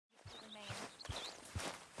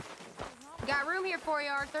room here for you,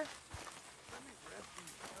 Arthur.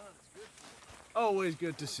 Always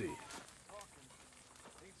good to see you.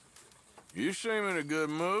 You seem in a good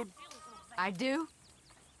mood. I do?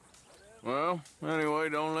 Well, anyway,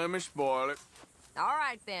 don't let me spoil it. All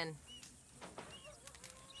right, then.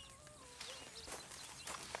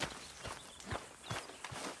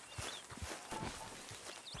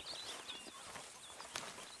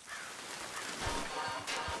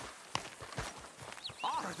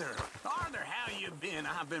 Arthur, how you been?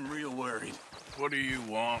 I've been real worried. What do you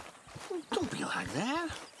want? Don't be like that.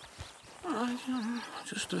 All right,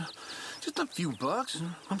 just a few bucks,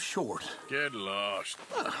 and I'm short. Get lost.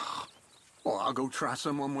 Well, I'll go try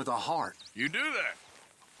someone with a heart. You do that.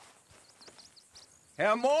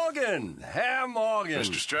 Herr Morgan! Herr Morgan!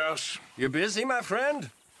 Mr. Strauss. You busy, my friend?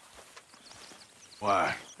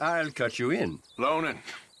 Why? I'll cut you in. Loaning.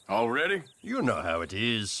 Already? You know how it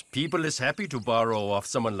is. People is happy to borrow off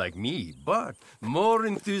someone like me, but more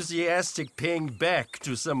enthusiastic paying back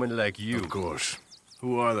to someone like you. Of course.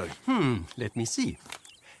 Who are they? Let me see.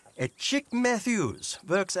 Chick Matthews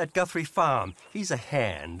works at Guthrie Farm. He's a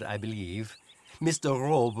hand, I believe. Mr.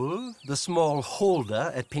 Roble, the small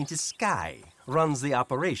holder at Painted Sky, runs the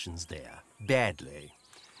operations there, badly.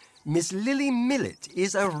 Miss Lily Millet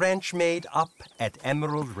is a ranch maid up at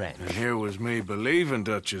Emerald Ranch. And here was me believing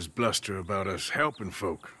Dutch's bluster about us helping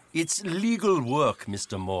folk. It's legal work,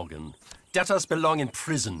 Mr. Morgan. Debtors belong in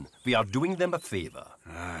prison. We are doing them a favor.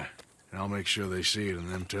 Aye, and I'll make sure they see it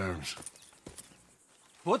in them terms.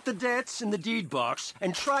 Put the debts in the deed box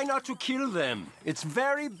and try not to kill them. It's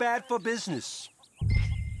very bad for business.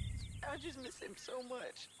 I just miss him so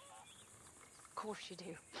much. Of course you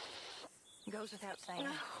do. Goes without saying.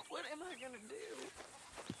 What am I gonna do?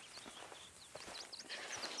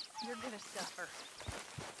 You're gonna suffer.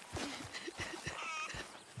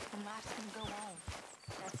 And life's gonna go on.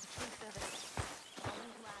 That's the truth of it. I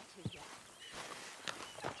won't lie to you.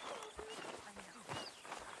 I know.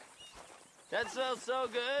 That smells so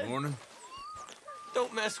good. Morning.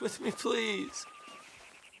 Don't mess with me, please.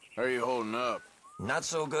 How are you holding up? Not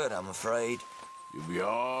so good, I'm afraid. You'll be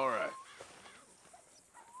all right.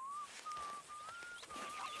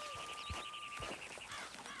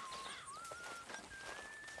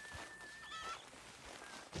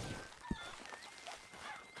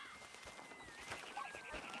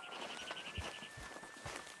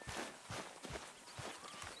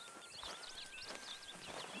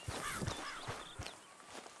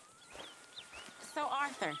 So,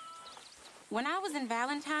 Arthur, when I was in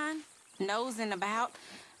Valentine, nosing about,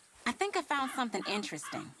 I think I found something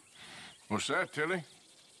interesting. What's that, Tilly?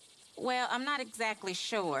 Well, I'm not exactly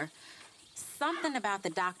sure. Something about the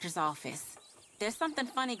doctor's office. There's something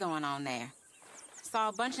funny going on there. Saw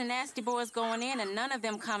a bunch of nasty boys going in and none of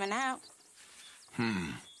them coming out.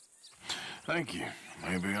 Thank you.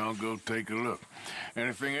 Maybe I'll go take a look.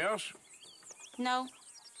 Anything else? No,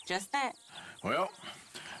 just that. Well,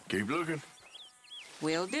 keep looking.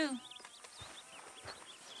 Will do.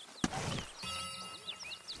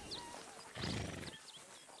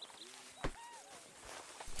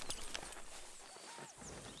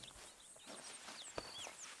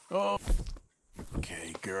 Oh.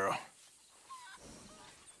 Okay, girl.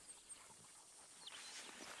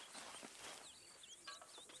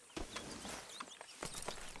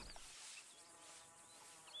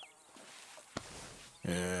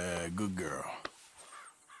 Yeah, good girl.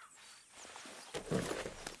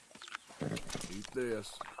 Eat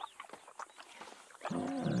this.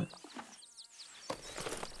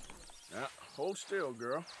 Now, hold still,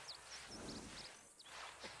 girl.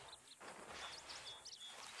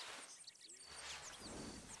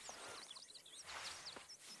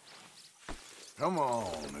 Come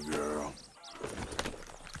on, girl.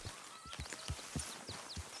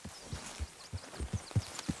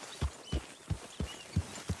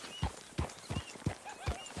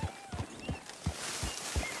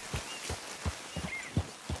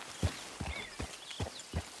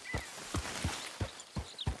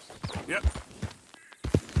 Yep.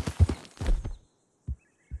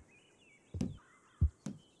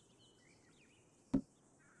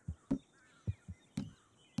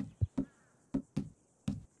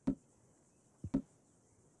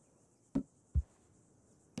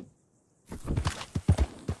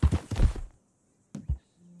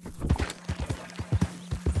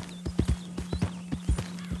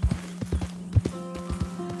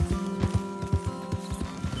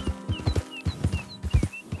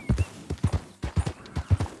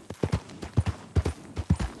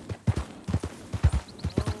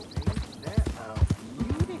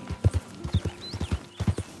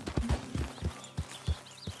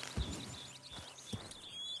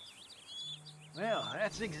 Well,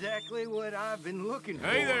 that's exactly what I've been looking for.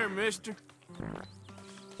 Hey there, mister.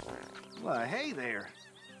 Why, hey there.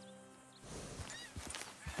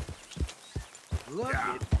 Look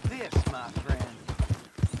at this, my friend.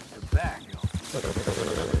 Tobacco.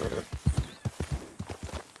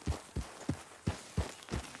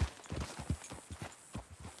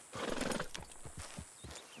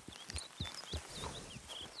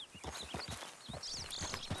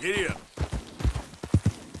 Giddy up.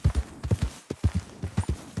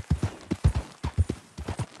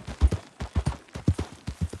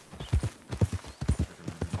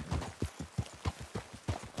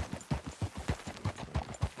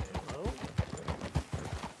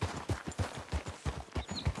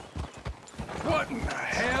 What in the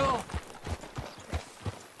hell?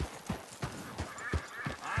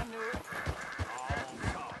 I knew it.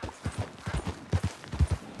 All talk.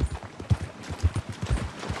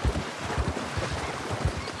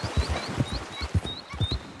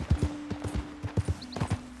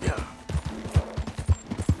 Yeah.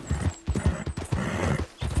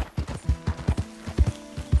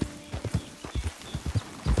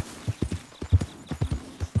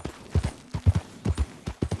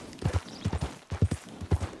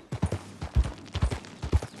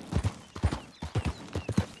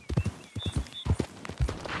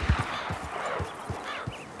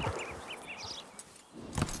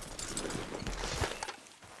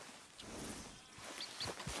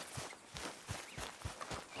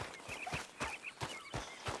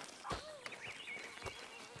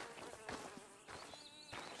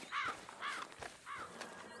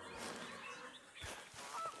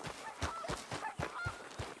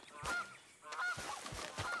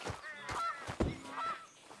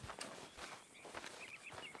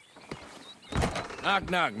 Knock,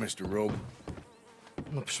 knock, Mr. Robe.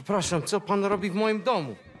 No przepraszam, co pan robi w moim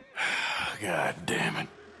domu? God damn it.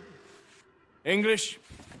 English?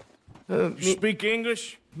 Me, Speak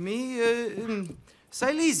English?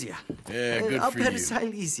 Silesia. Yeah, good for Upper you.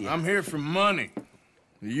 Silesia. I'm here for money.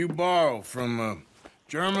 You borrow from a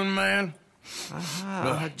German man?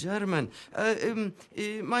 Aha, German.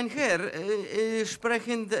 Mein Herr,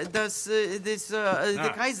 sprechen the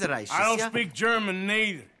Kaiserreich. I don't ja? speak German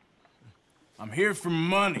neither. I'm here for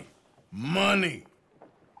money. Money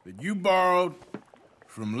that you borrowed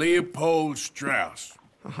from Leopold Strauss.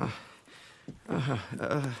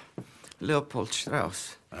 Leopold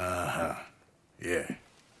Strauss. Uh-huh. Yeah.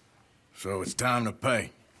 So it's time to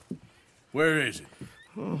pay. Where is it?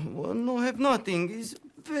 Oh, well, no, have nothing. It's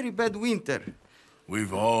very bad winter.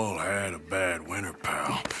 We've all had a bad winter,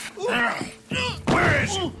 pal. Where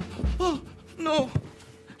is it? Oh, no.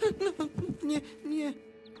 No, nie.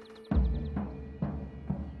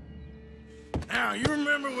 Now, you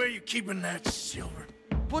remember where you're keeping that silver?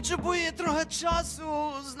 Potrzebuję trochę czasu.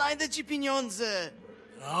 Znajdę ci pieniądze.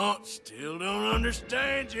 No, still don't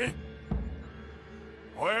understand you.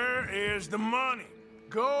 Where is the money?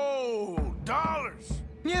 Gold, dollars.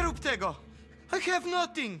 Nie rób tego. I have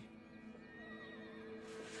nothing.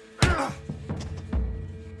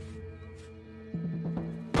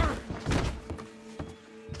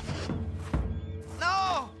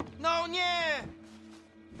 No, nie.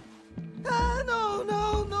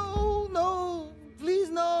 No.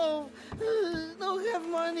 Please, no. No have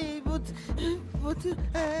money, but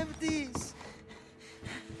I have this.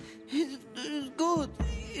 It's good.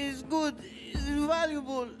 It's good. It's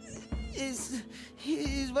valuable. It's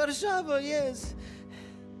Warszawa, yes.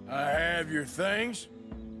 I have your things,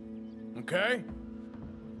 okay?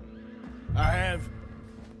 I have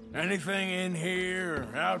anything in here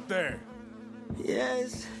or out there.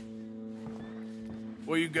 Yes.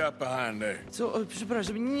 What you got behind there? Co?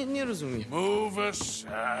 Przepraszam, nie rozumiem. Move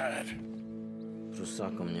aside.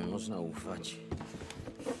 Prusakom nie można ufać.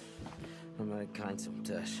 Amerykańcom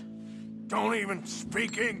też. Don't even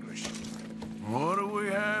speak English. What do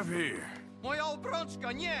we have here? Moja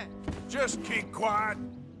obrączka, nie! Just keep quiet.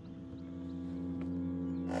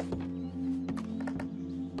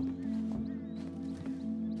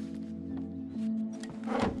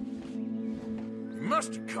 You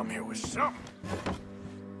must have come here with something.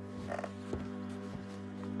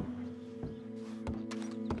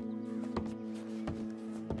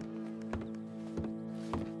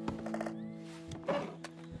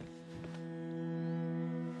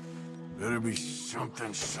 Better be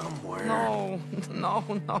something somewhere. No.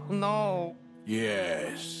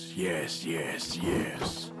 Yes.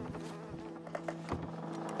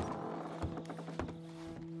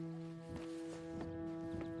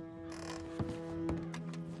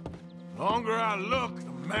 The longer I look,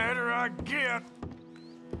 the madder I get.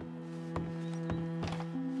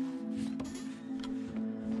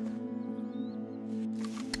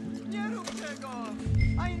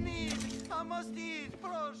 odpustić,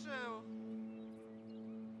 proszę!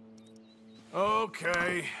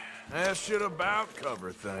 Okay, that should about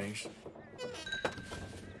cover things.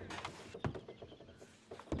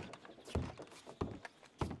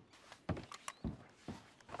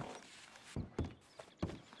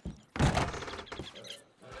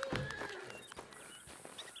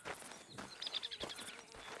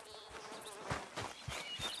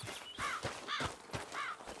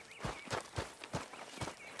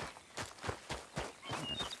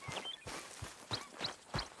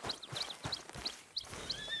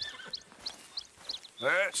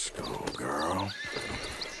 Let's go, girl.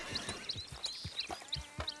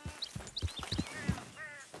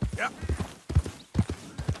 Yep.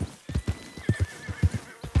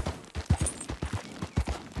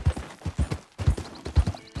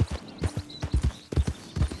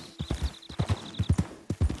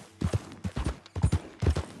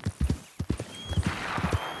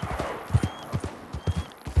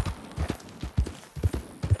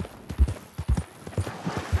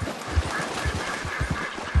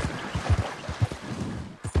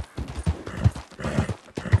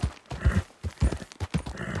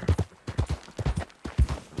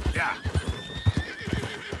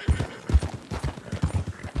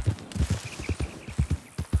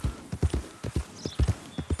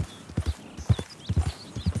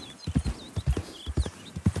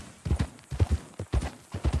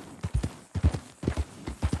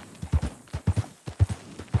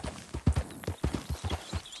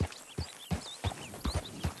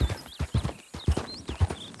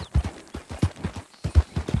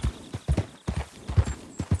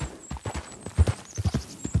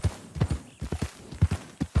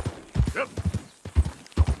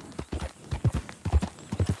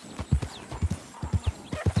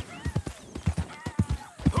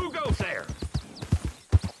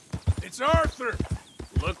 Arthur!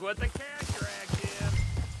 Look what the cat dragged in.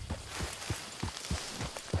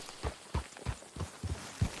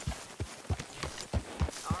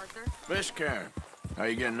 Arthur? Fish Karen, how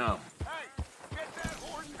you getting on? Hey, get that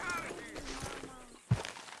horse out of here!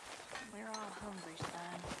 We're all hungry,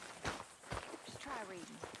 son. Just try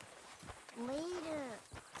reading. Later.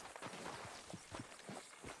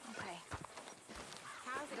 Okay.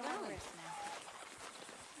 How's it Go going? rest now.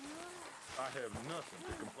 I have nothing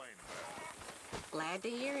to complain about. Glad to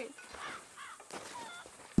hear it.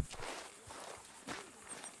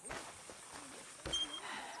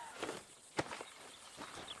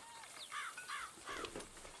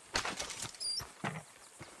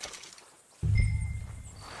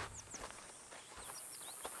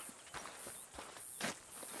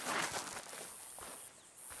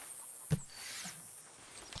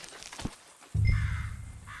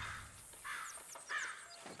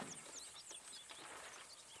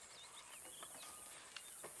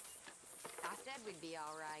 We'd be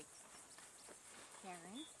all right.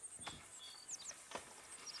 Karen?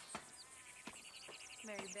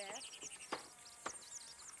 Mary Beth?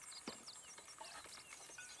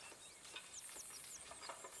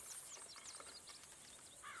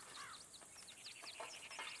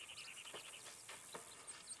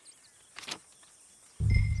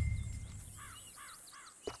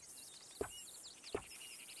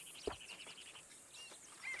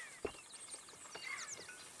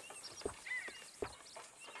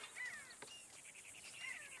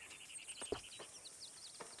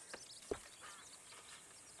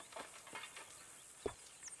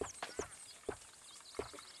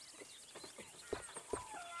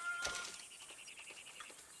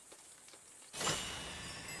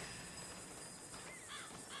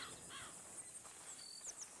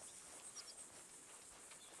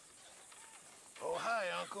 Oh, hi,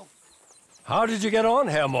 Uncle. How did you get on,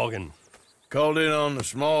 Herr Morgan? Called in on the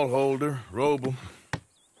smallholder, Roble.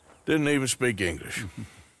 Didn't even speak English.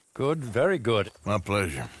 Good, very good. My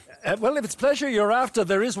pleasure. Well, if it's pleasure you're after,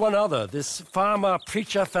 there is one other. This farmer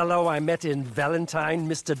preacher fellow I met in Valentine,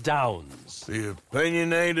 Mr. Downs. The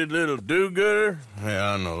opinionated little do-gooder?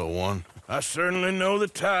 Yeah, I know the one. I certainly know the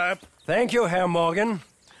type. Thank you, Herr Morgan.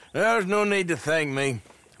 There's no need to thank me.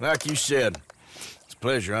 Like you said, it's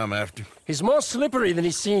pleasure I'm after. He's more slippery than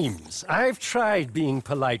he seems. I've tried being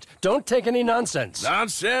polite. Don't take any nonsense.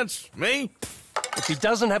 Nonsense? Me? If he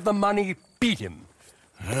doesn't have the money, beat him.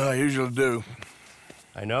 Well, I usually do.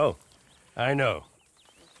 I know. I know.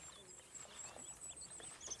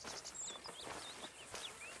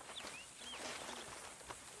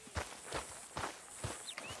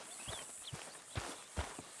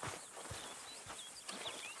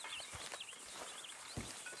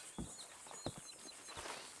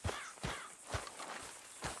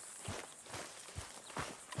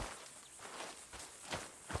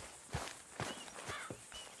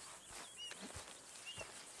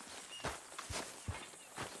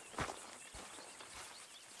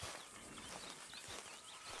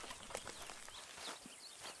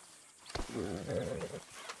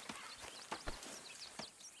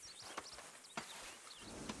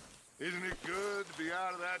 Isn't it good to be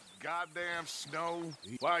out of that goddamn snow?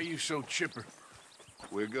 Why are you so chipper?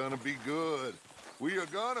 We're gonna be good. We are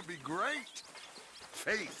gonna be great.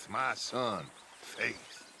 Faith, my son.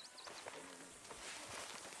 Faith.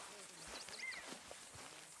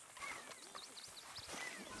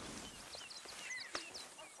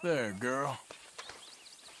 There, girl.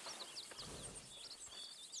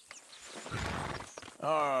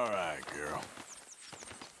 All right, girl.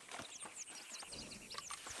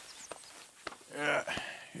 Yeah,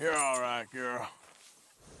 you're all right, girl.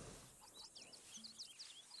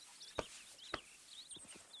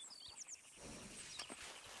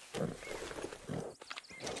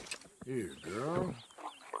 Here, girl.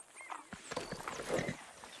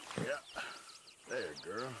 Yeah, there,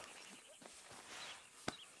 girl.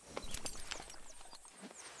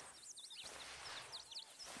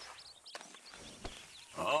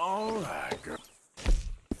 All right, girl.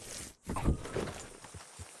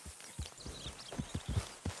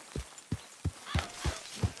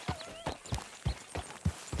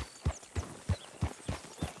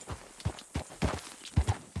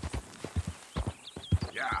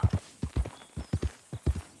 Yeah.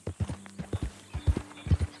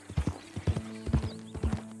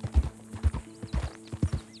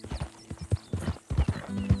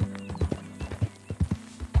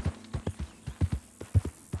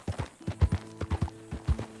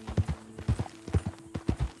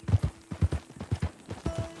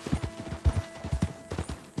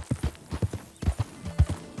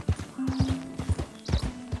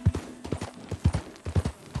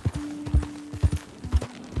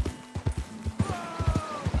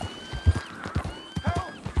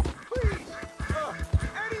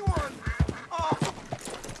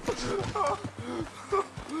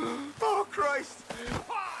 Oh, Christ!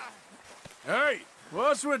 Hey,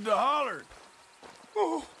 what's with the holler?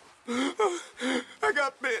 Oh, I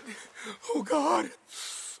got bit. Oh, God.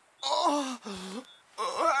 Oh,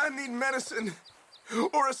 I need medicine.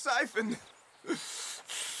 Or a siphon.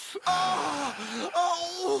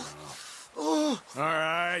 Oh! All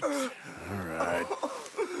right. All right.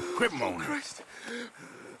 Quit moaning. Christ.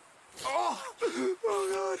 Oh!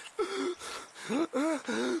 Oh, God.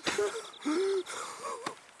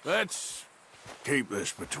 Let's keep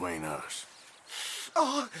this between us.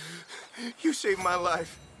 Oh, you saved my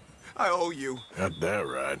life. I owe you. Got that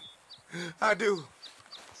right. I do.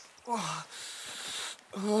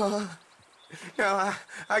 Now,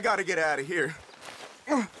 I gotta get out of here.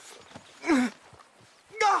 Oh,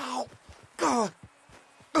 God.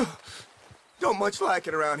 Don't much like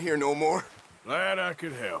it around here no more. Glad I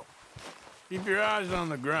could help. Keep your eyes on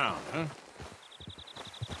the ground, huh?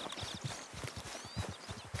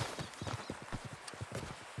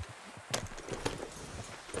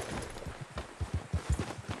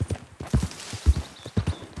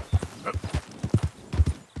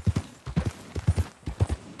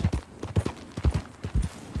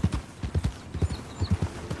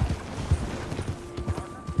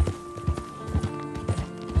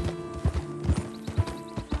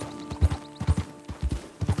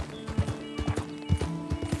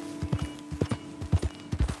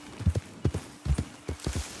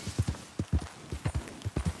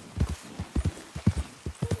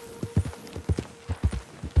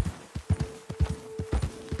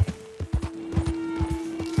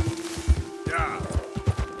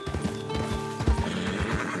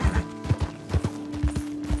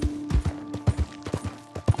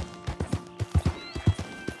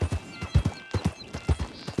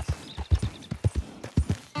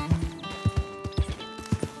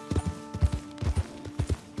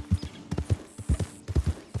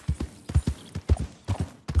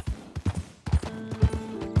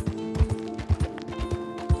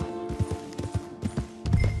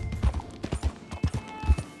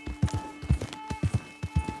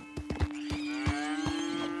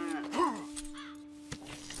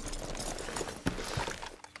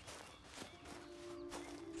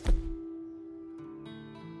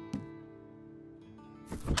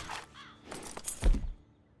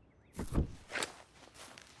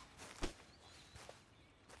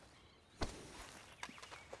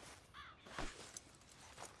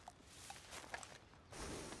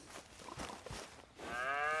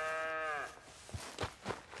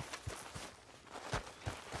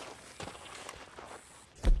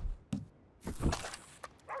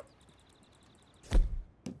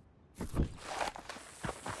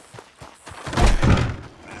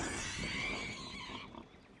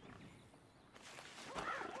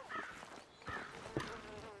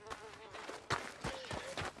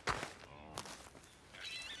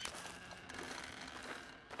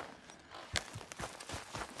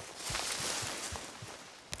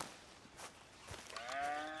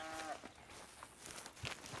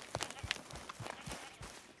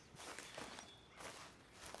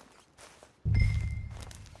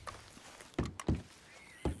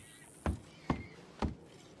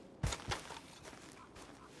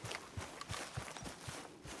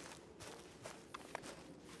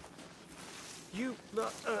 You,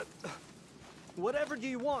 whatever do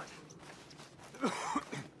you want?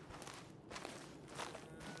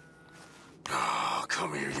 Oh,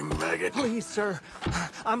 come here, you maggot. Please, sir.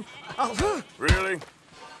 I'll... Really?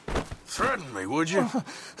 Threaten me, would you?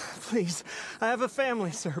 Please. I have a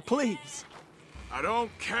family, sir. Please. I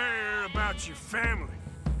don't care about your family.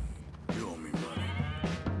 You owe me money.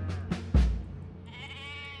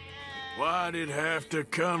 Why'd it have to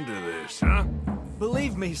come to this, huh?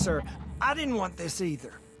 Believe me, sir. I didn't want this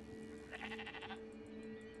either.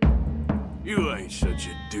 You ain't such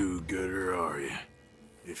a do-gooder, are you?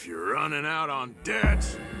 If you're running out on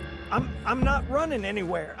debts... I'm not running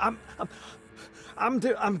anywhere.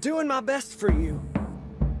 I'm doing my best for you.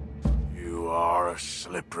 You are a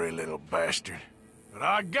slippery little bastard. But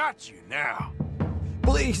I got you now.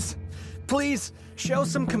 Please, please, show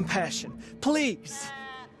some compassion. Please.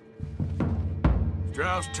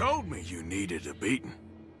 Strauss told me you needed a beating.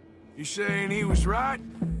 You saying he was right?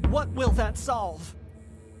 What will that solve?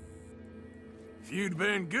 If you'd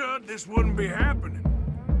been good, this wouldn't be happening.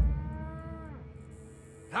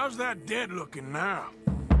 How's that dead looking now?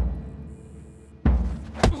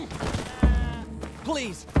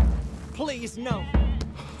 Please, please, no.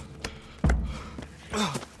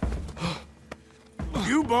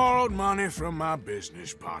 You borrowed money from my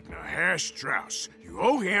business partner, Herr Strauss. You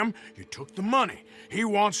owe him, you took the money. He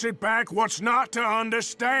wants it back, what's not to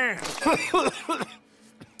understand?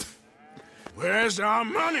 Where's our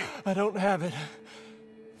money? I don't have it.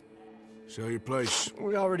 Sell your place.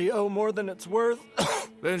 We already owe more than it's worth.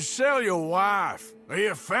 Then sell your wife, or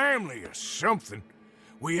your family, or something.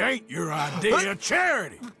 We ain't your idea of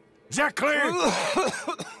charity. Is that clear?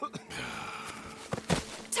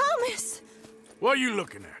 Thomas! What are you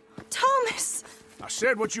looking at? Thomas! I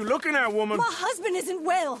said what you looking at, woman. My husband isn't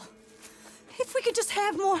well. If we could just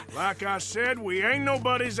have more... Like I said, we ain't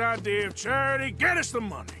nobody's idea of charity. Get us the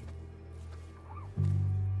money.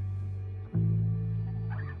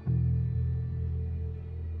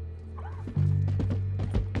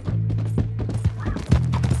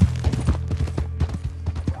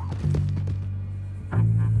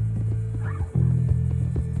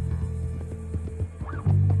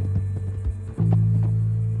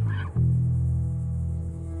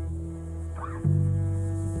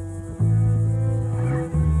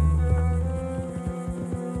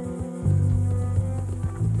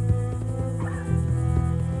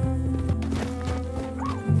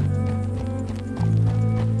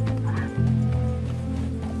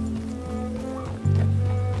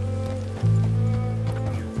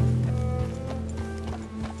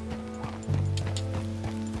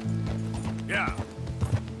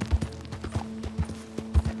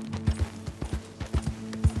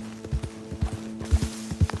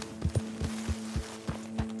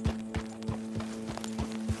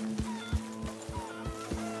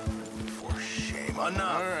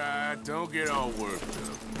 Enough. All right, don't get all worked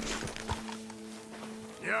up.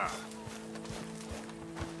 Yeah.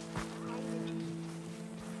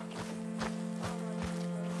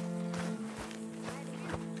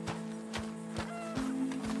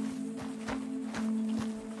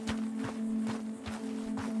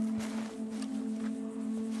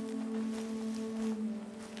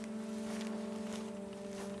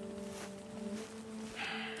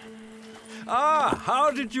 Ah,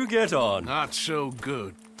 how did you get on? Not so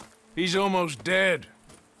good. He's almost dead.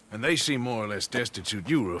 And they seem more or less destitute.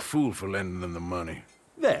 You were a fool for lending them the money.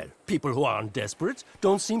 Well, people who aren't desperate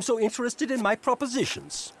don't seem so interested in my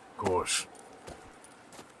propositions. Of course.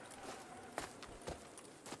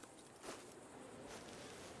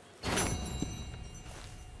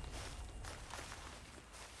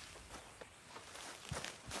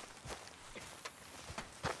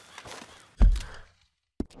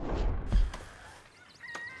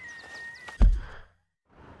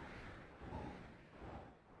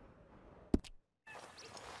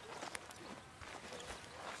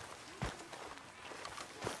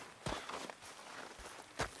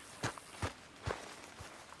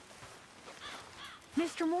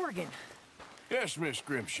 Mr. Morgan. Yes, Miss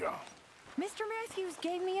Grimshaw. Mr. Matthews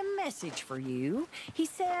gave me a message for you. He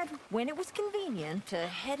said when it was convenient to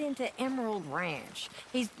head into Emerald Ranch.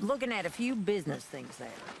 He's looking at a few business things there.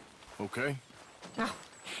 Okay. Oh,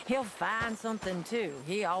 he'll find something, too.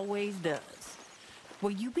 He always does.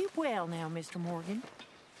 Will you be well now, Mr. Morgan?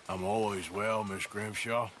 I'm always well, Miss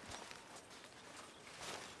Grimshaw.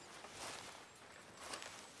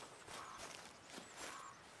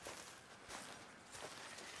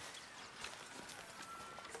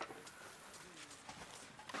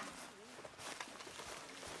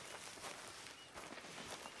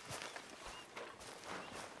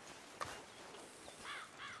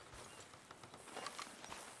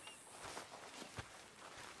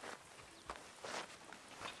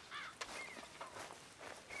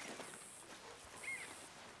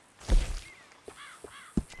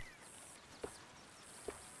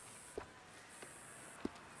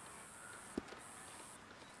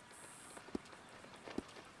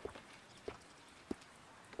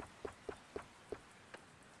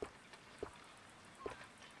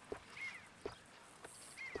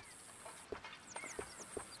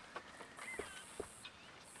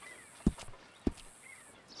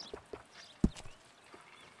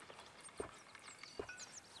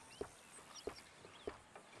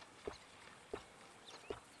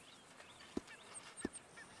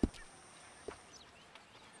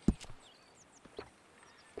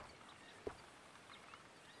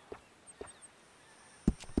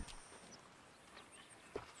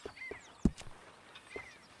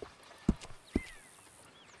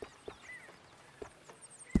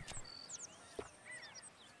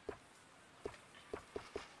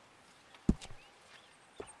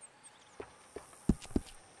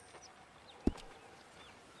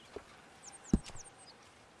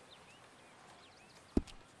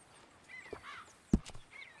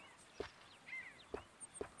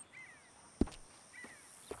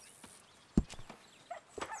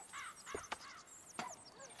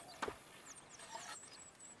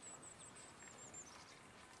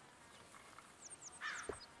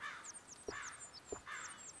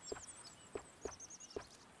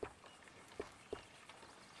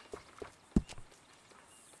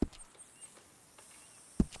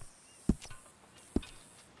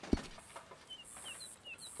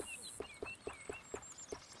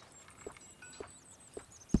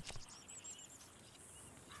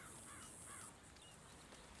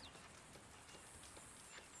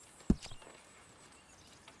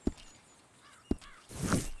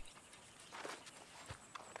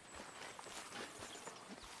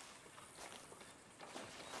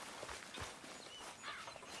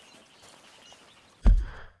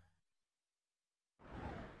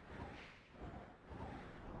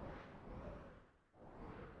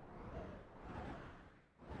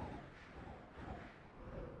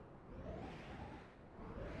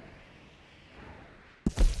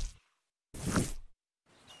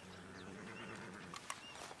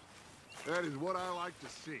 That is what I like to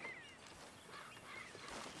see.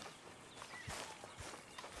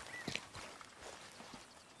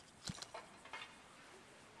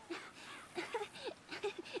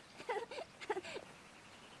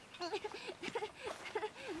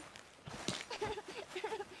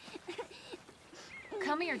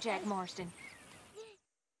 Come here, Jack Marston.